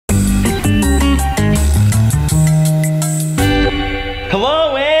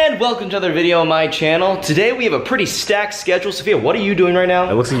welcome to another video on my channel. Today we have a pretty stacked schedule. Sophia, what are you doing right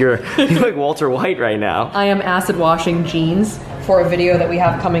now? It looks like you look like Walter White right now. I am acid washing jeans for a video that we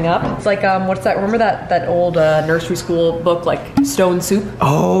have coming up. It's like, what's that? Remember that old nursery school book, like Stone Soup?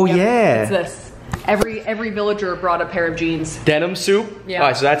 Oh, yep. Yeah. It's this. Every villager brought a pair of jeans. Denim soup? Yeah. All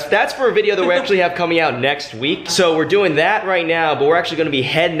right, so that's for a video that we actually have coming out next week. So we're doing that right now, but we're actually gonna be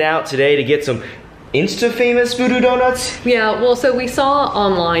heading out today to get some Insta-famous voodoo donuts? Yeah, well, so we saw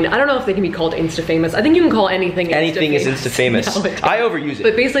online, I don't know if they can be called Insta-famous. I think you can call anything Anything is Insta-famous. I overuse it.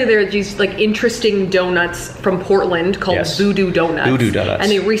 But basically they're these like interesting donuts from Portland called Voodoo Donuts. Voodoo Donuts.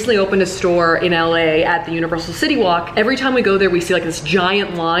 And they recently opened a store in LA at the Universal City Walk. Every time we go there, we see like this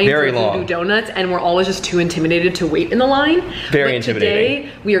giant line Very for long. Voodoo Donuts, and we're always just too intimidated to wait in the line. Very intimidating.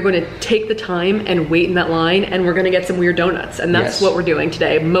 Today, we are going to take the time and wait in that line, and we're going to get some weird donuts. And that's what we're doing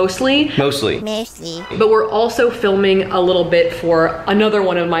today, mostly. But we're also filming a little bit for another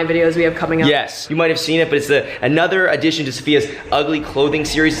one of my videos we have coming up. Yes, you might have seen it, but it's another addition to Sophia's ugly clothing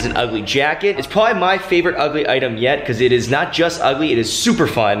series. It's an ugly jacket. It's probably my favorite ugly item yet because it is not just ugly, it is super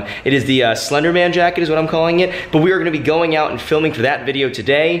fun. It is the Slender Man jacket is what I'm calling it. But we are gonna be going out and filming for that video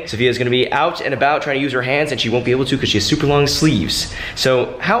today. Sophia's gonna be out and about trying to use her hands, and she won't be able to because she has super long sleeves.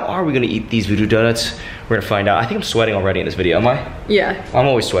 So how are we gonna eat these voodoo donuts? We're gonna find out. I think I'm sweating already in this video, am I? Yeah. I'm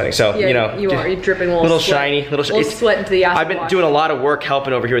always sweating, so yeah, you know. You are, you're dripping a little shiny, little sweat into the acid I've been wash. doing a lot of work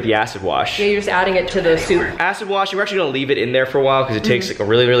helping over here with the acid wash. Yeah, you're just adding it to the soup. Acid wash, we're actually gonna leave it in there for a while because it takes like a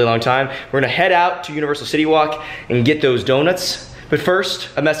really, really long time. We're gonna head out to Universal City Walk and get those donuts. But first,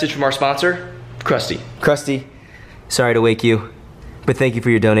 a message from our sponsor, Krusty. Krusty, sorry to wake you, but thank you for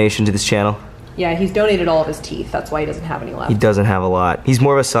your donation to this channel. Yeah, he's donated all of his teeth. That's why he doesn't have any left. He doesn't have a lot. He's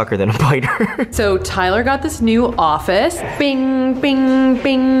more of a sucker than a biter. So Tyler got this new office. Bing, bing,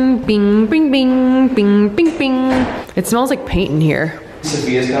 bing, bing, bing, bing, bing, bing, bing. It smells like paint in here.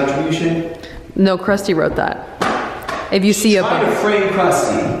 Sophia's contribution? No, Krusty wrote that. If you see a trying to frame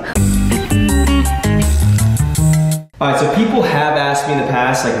Krusty. Alright, so people have asked me in the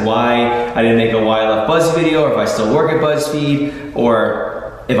past like why I didn't make a why I left BuzzFeed video, or if I still work at BuzzFeed, or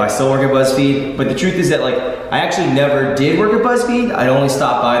if I still work at BuzzFeed. But the truth is that like I actually never did work at BuzzFeed. I'd only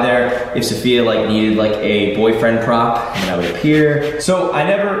stop by there if Sophia like needed like a boyfriend prop, and I would appear. So I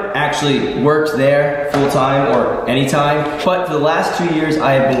never actually worked there full time or anytime. But for the last 2 years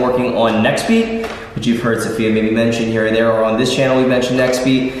I have been working on NextBeat, which you've heard Sophia maybe mention here or there, or on this channel we mentioned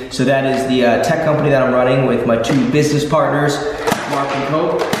NextBeat. So that is the tech company that I'm running with my two business partners, Mark and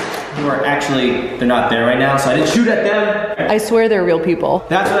Cope, who are actually, they're not there right now, so I didn't shoot at them. I swear they're real people.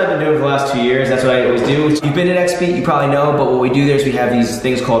 That's what I've been doing for the last 2 years. That's what I always do. You've been to NextBeat, you probably know, but what we do there is we have these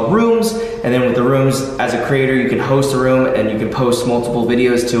things called rooms, and then with the rooms, as a creator, you can host a room and you can post multiple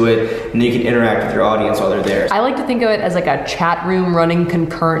videos to it, and then you can interact with your audience while they're there. I like to think of it as like a chat room running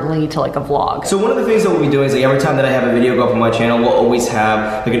concurrently to like a vlog. So one of the things that we'll be doing is like every time that I have a video go up on my channel, we'll always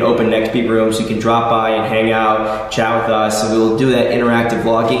have like an open NextBeat room so you can drop by and hang out, chat with us, and we'll do that interactive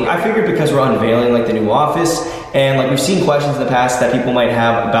vlogging. I figured because we're unveiling like the new office, and like we've seen questions in the past that people might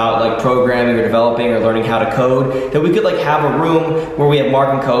have about like programming or developing or learning how to code, that we could like have a room where we have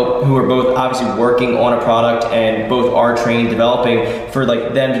Mark and Cope, who are both obviously working on a product and both are trained developing, for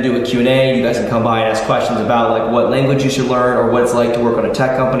like them to do a Q&A. You guys can come by and ask questions about like what language you should learn or what it's like to work on a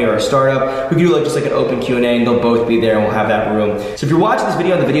tech company or a startup. We can do like just like an open Q&A, and they'll both be there and we'll have that room. So if you're watching this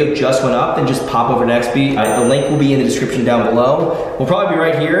video and the video just went up, then just pop over to NextBeat. The link will be in the description down below. We'll probably be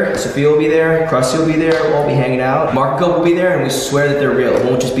right here. Sophia will be there, Krusty will be there, we'll all be hanging out. Mark and Cope will be there, and we swear that they're real. It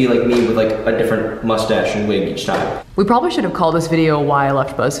won't just be like me with like a different mustache and wig each time. We probably should have called this video Why I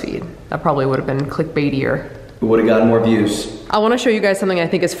Left BuzzFeed. That probably would have been clickbaitier. We would have gotten more views. I want to show you guys something I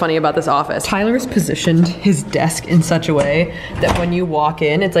think is funny about this office. Tyler's positioned his desk in such a way that when you walk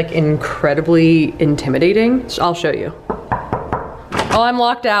in, it's like incredibly intimidating. I'll show you. Oh, I'm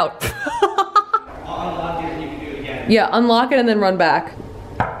locked out. I'll unlock it and you can do it again. Yeah, unlock it and then run back.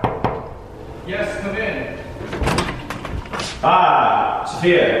 Yes, come in. Ah,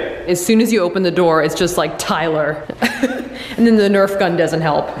 Sophia. As soon as you open the door, it's just like Tyler. And then the Nerf gun doesn't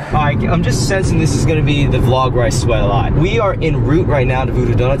help. Alright, I'm just sensing this is gonna be the vlog where I sweat a lot. We are en route right now to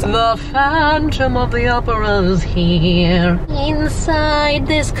Voodoo Donuts. The Phantom of the Opera is here. Inside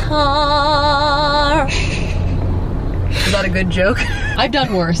this car. Is that a good joke? I've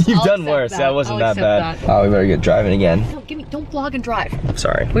done worse. You've done worse. That wasn't that bad. Oh, we better get driving again. No, don't vlog and drive.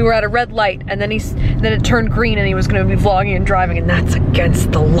 Sorry. We were at a red light, and then then it turned green, and he was going to be vlogging and driving, and that's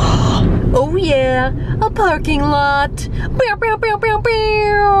against the law. Oh yeah, a parking lot. Bow, bow, bow, bow,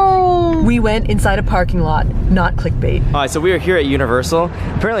 bow. We went inside a parking lot, not clickbait. All right, so we are here at Universal.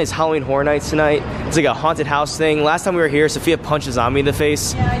 Apparently it's Halloween Horror Nights tonight. It's like a haunted house thing. Last time we were here, Sophia punched a zombie in the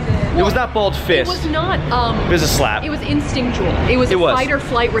face. Yeah, I did. It was not bald fist. It was not. It was a slap. It was instinctual. It was a fight or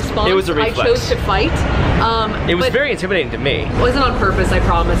flight response. It was a reflex. I chose to fight. It was very intimidating to me. It wasn't on purpose, I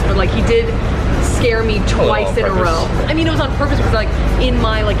promise, but like he did scare me twice in a row. I mean, it was on purpose because like in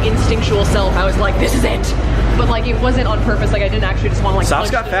my like instinctual self, I was like, this is it. But like it wasn't on purpose. Like I didn't actually just want to like. Sop's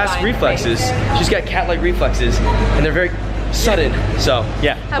got fast reflexes. She's got cat-like reflexes, and they're very sudden. So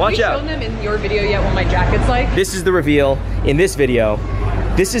yeah, watch out. Have we shown them in your video yet what my jacket's like? This is the reveal in this video.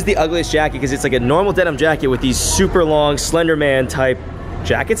 This is the ugliest jacket because it's like a normal denim jacket with these super long Slender Man type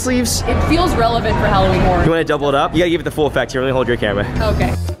jacket sleeves. It feels relevant for Halloween horror. You want to double it up? You gotta give it the full effect here. Let me hold your camera.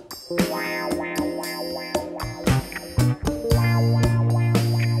 Okay.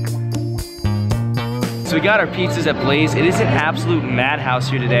 So we got our pizzas at Blaze. It is an absolute madhouse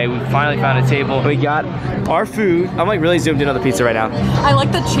here today. We finally found a table. We got our food. I'm like really zoomed in on the pizza right now. I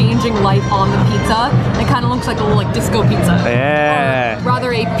like the changing light on the pizza. It kind of looks like a little like disco pizza. Yeah. Or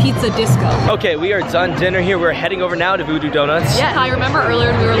rather a pizza disco. Okay, we are done dinner here. We're heading over now to Voodoo Donuts. Yeah, I remember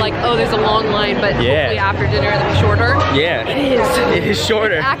earlier we were like, oh, there's a long line, but hopefully after dinner it'll be shorter. Yeah. It is. It is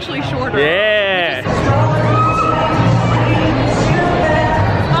shorter. It's actually shorter. Yeah.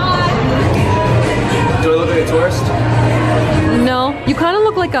 Do I look like a tourist? No, you kind of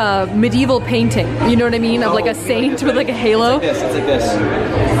look like a medieval painting. You know what I mean? Of like a saint with like a halo. It's like this.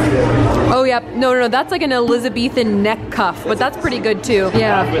 Oh yeah, no, that's like an Elizabethan neck cuff, but that's pretty good too.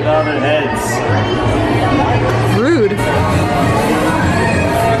 Yeah. With other heads. Rude.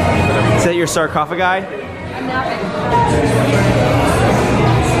 Is that your sarcophagi? I'm napping.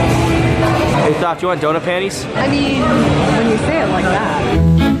 Hey, Thop, do you want donut panties? I mean, when you say it like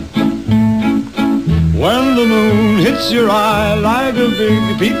that. When the moon hits your eye like a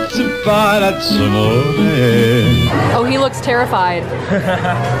big pizza pie, that's amore. Oh, he looks terrified.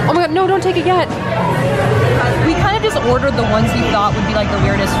 Oh my god, no, don't take it yet. We kind of just ordered the ones we thought would be like the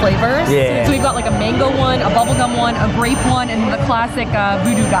weirdest flavors. Yeah. So we've got like a mango one, a bubblegum one, a grape one, and the classic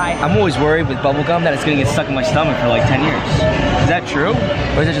voodoo guy. I'm always worried with bubblegum that it's gonna get stuck in my stomach for like 10 years. Is that true?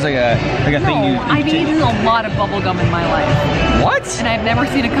 Or is it just like a thing you I've eaten a lot of bubblegum in my life. What? And I've never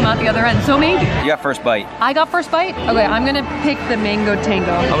seen it come out the other end, so maybe. You got first bite. I got first bite? Okay, I'm gonna pick the mango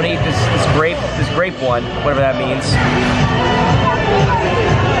tango. I'm gonna eat this grape one, whatever that means.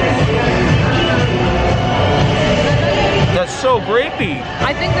 That's so grapey.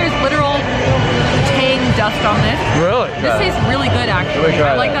 I think there's literal tang dust on this. Really? This tastes really good actually.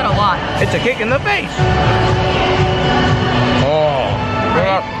 I like that a lot. It's a kick in the face. Oh,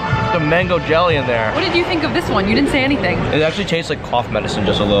 the mango jelly in there. What did you think of this one? You didn't say anything. It actually tastes like cough medicine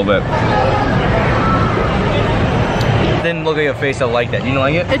just a little bit. Didn't look like a face that liked that. You don't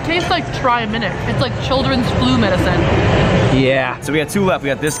like it? It tastes like Tri-Minute. It's like children's flu medicine. Yeah. So we got two left. We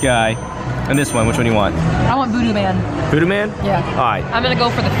got this guy and this one. Which one do you want? I want Voodoo Man. Voodoo Man? Yeah. All right. I'm gonna go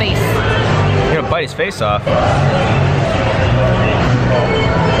for the face. You're gonna bite his face off.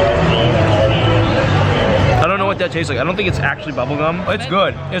 I don't know what that tastes like. I don't think it's actually bubblegum. It's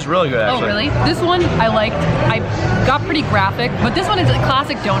good. It's really good, actually. Oh, really? This one I liked. I got pretty graphic, but this one is a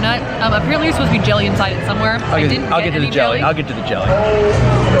classic donut. Apparently there's supposed to be jelly inside it somewhere. I'll get to the jelly. I'll get to the jelly.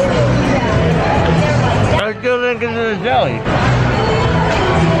 I still didn't get to the jelly.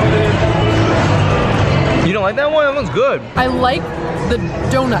 You don't like that one? That one's good. I like the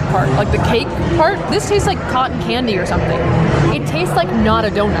donut part, like the cake part. This tastes like cotton candy or something. It tastes like not a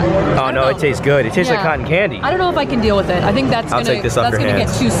donut. Oh no, it tastes good. It tastes like cotton candy. I don't know if I can deal with it. I think that's gonna get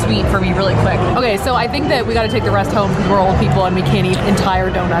too sweet for me really quick. Okay, so I think that we gotta take the rest home because we're old people and we can't eat entire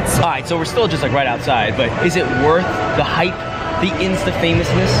donuts. All right, so we're still just like right outside, but is it worth the hype? The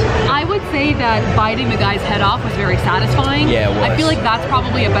insta-famousness? I would say that biting the guy's head off was very satisfying. Yeah, it was. I feel like that's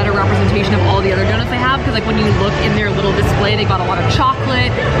probably a better representation of all the other donuts they have, because like when you look in their little display, they got a lot of chocolate,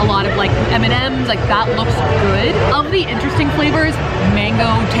 a lot of like M&Ms, like that looks good. Of the interesting flavors, mango,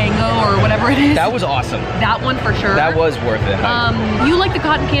 tango, or whatever it is. That was awesome. That one for sure. That was worth it. You like the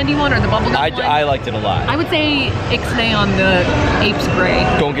cotton candy one or the bubblegum one? I liked it a lot. I would say ixnay on the Apes Gray.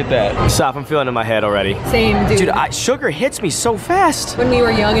 Don't get that. Stop, I'm feeling it in my head already. Same, dude. Dude, sugar hits me so fast. When we were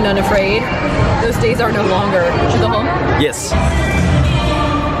young and unafraid, those days are no longer. Should we go home? Yes.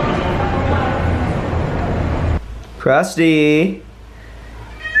 Krusty.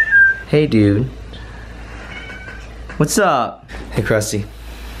 Hey, dude. What's up? Hey, Krusty.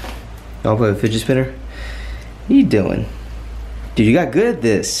 I'll play with a fidget spinner. What are you doing? Dude, you got good at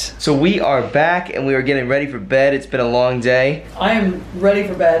this. So we are back and we are getting ready for bed. It's been a long day. I am ready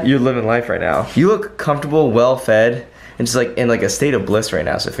for bed. You're living life right now. You look comfortable, well fed, and just like in like a state of bliss right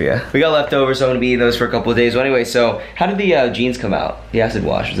now, Sophia. We got leftovers, so I'm gonna be eating those for a couple of days. Well, anyway, so how did the jeans come out? The acid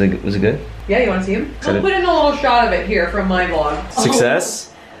wash, was it good? Yeah, you wanna see them? I'll put in a little shot of it here from my vlog.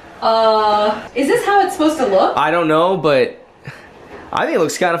 Success? Is this how it's supposed to look? I don't know, but I think it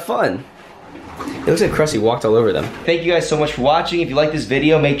looks kind of fun. It looks like Krusty walked all over them. Thank you guys so much for watching. If you like this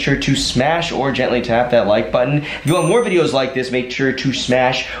video, make sure to smash or gently tap that like button. If you want more videos like this, make sure to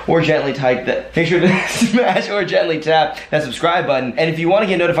smash or gently tap that subscribe button. And if you want to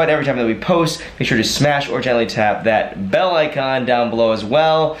get notified every time that we post, make sure to smash or gently tap that bell icon down below as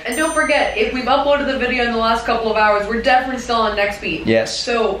well. And don't forget, if we've uploaded the video in the last couple of hours, we're definitely still on Next Beat. Yes.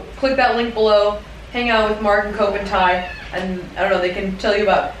 So click that link below, hang out with Mark and Cope and Ty, and I don't know, they can tell you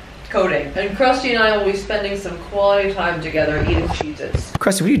about coding. And Krusty and I will be spending some quality time together eating Cheez-Its.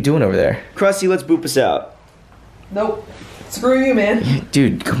 Krusty, what are you doing over there? Krusty, let's boop us out. Nope. Screw you, man.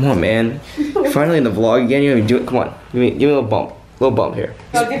 Dude, come on, man. You're finally in the vlog again. You do it. Come on. Give me a little bump. Little bump here.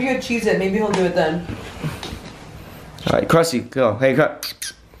 I'll give you a Cheez-It. Maybe he'll do it then. All right, Krusty, go. Hey,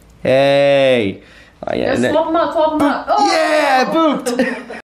 Hey. Yeah, swap them out, swap them out. Oh! Yeah, booped.